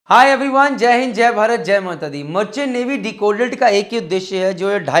Hi everyone, जय हिंद, जय भारत, जय माता दी। मर्चेंट नेवी डिकोडेड का एक ही उद्देश्य है, जो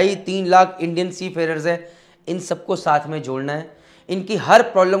है 2.5-3 लाख इंडियन सी फेयरर्स है, इन सबको साथ में जोड़ना है। इनकी हर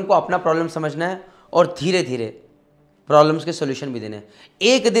प्रॉब्लम को अपना प्रॉब्लम समझना है और धीरे धीरे प्रॉब्लम्स के सोल्यूशन भी देने हैं।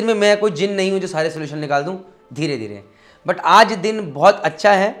 एक दिन में मैं कोई जिन नहीं हूं जो सारे सोल्यूशन निकाल दूं, धीरे धीरे। बट आज दिन बहुत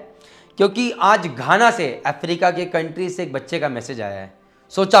अच्छा है क्योंकि आज घाना से, अफ्रीका के कंट्री से एक बच्चे का मैसेज आया है।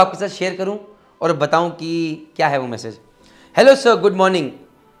 सोचा आपके साथ शेयर करूं और बताऊं कि क्या है वो message. Hello sir, good morning.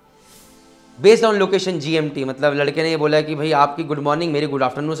 Based on location GMT, मतलब लड़के ने ये बोला है कि भाई आपकी गुड मॉर्निंग मेरी गुड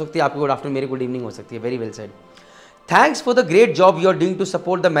आफ्टरनून हो सकती है, आपकी गुड आफ्टरनून मेरी गुड इवनिंग हो सकती है। Very well said. Thanks for the great job you are doing to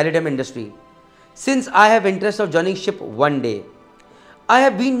support the maritime industry. Since I have interest of joining ship one day, I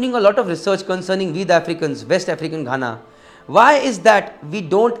have been doing a lot of research concerning we the Africans, waste African Ghana. Why is that we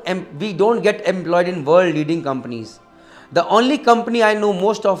don't get employed in world leading companies? The only company I know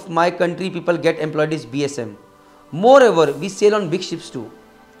most of my country people get employed is BSM. Moreover, we sail on big ships too.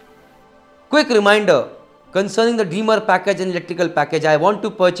 Quick reminder concerning the Dreamer package and electrical package. I want to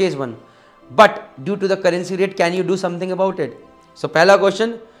purchase one, but due to the currency rate, can you do something about it? So पहला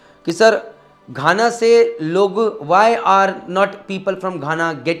question कि sir घाना से लोग, why are not people from Ghana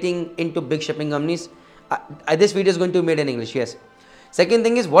getting into big shipping companies? This video is going to be made in English, yes. Second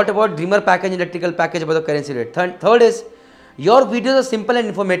thing is, what about Dreamer package and electrical package about the currency rate? Third is, your videos are simple and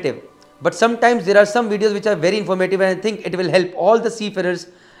informative, but sometimes there are some videos which are very informative and I think it will help all the seafarers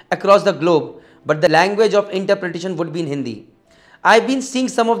across the globe, but the language of interpretation would be in Hindi. I've been seeing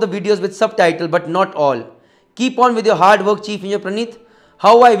some of the videos with subtitle, but not all. Keep on with your hard work, Chief Engineer Praneeth.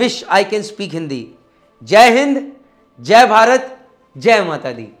 How I wish I can speak Hindi. Jai Hind, Jai Bharat, Jai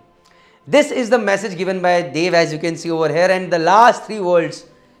Mata Di. This is the message given by Dave, as you can see over here, and the last 3 words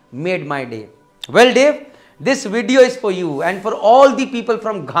made my day. Well, Dave, this video is for you and for all the people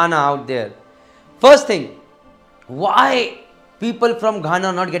from Ghana out there. First thing, why people from Ghana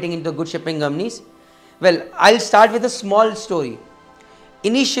are not getting into good shipping companies? Well, I'll start with a small story.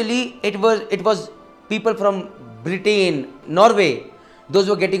 Initially, it was people from Britain, Norway, those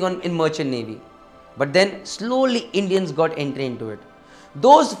who were getting on in merchant navy. But then slowly Indians got entry into it.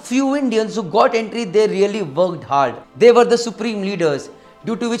 Those few Indians who got entry, they really worked hard. They were the supreme leaders,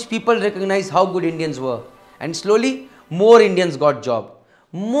 due to which people recognized how good Indians were. And slowly, more Indians got job.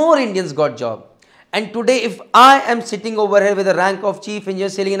 More Indians got job. And today, if I am sitting over here with the rank of chief engineer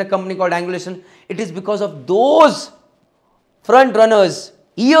sailing in a company called Anglo-Asian, it is because of those front runners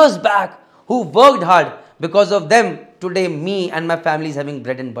years back who worked hard. Because of them, today me and my family is having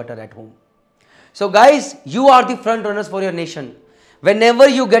bread and butter at home. So guys, you are the front runners for your nation. Whenever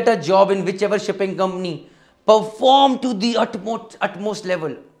you get a job in whichever shipping company, perform to the utmost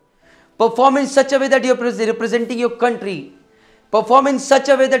level. Perform in such a way that you are representing your country. Perform in such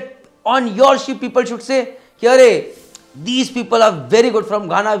a way that on your ship people should say, "Here, these people are very good from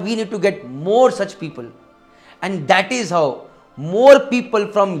Ghana. We need to get more such people." And that is how more people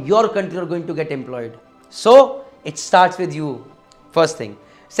from your country are going to get employed. So it starts with you. First thing.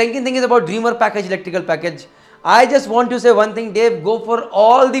 Second thing is about Dreamer package, electrical package. I just want to say one thing, Dave, go for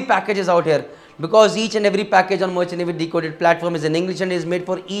all the packages out here, because each and every package on Merchant Navy Decoded platform is in English and is made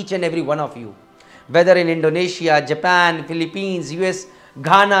for each and every one of you. Whether in Indonesia, Japan, Philippines, US,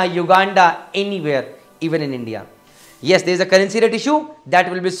 Ghana, Uganda, anywhere, even in India. Yes, there is a currency rate issue that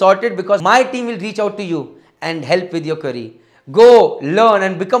will be sorted because my team will reach out to you and help with your query. Go, learn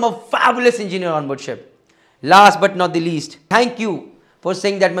and become a fabulous engineer on board ship. Last but not the least, thank you for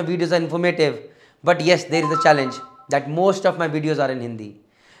saying that my videos are informative. But yes, there is a challenge that most of my videos are in Hindi.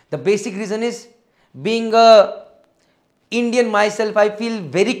 The basic reason is, being a Indian myself, I feel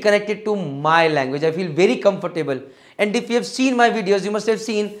very connected to my language. I feel very comfortable. And if you have seen my videos, you must have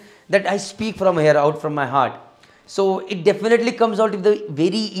seen that I speak from here, out from my heart. So it definitely comes out with a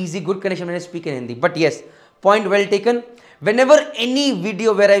very easy, good connection when I speak in Hindi. But yes, point well taken. Whenever any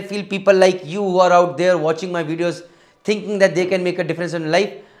video where I feel people like you who are out there watching my videos thinking that they can make a difference in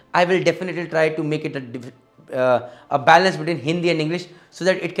life, I will definitely try to make it a balance between Hindi and English so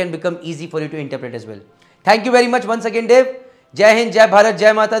that it can become easy for you to interpret as well. Thank you very much once again, Dave. Jai Hind, Jai Bharat,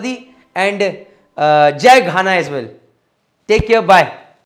 Jai Mata Di, and Jai Ghana as well. Take care. Bye.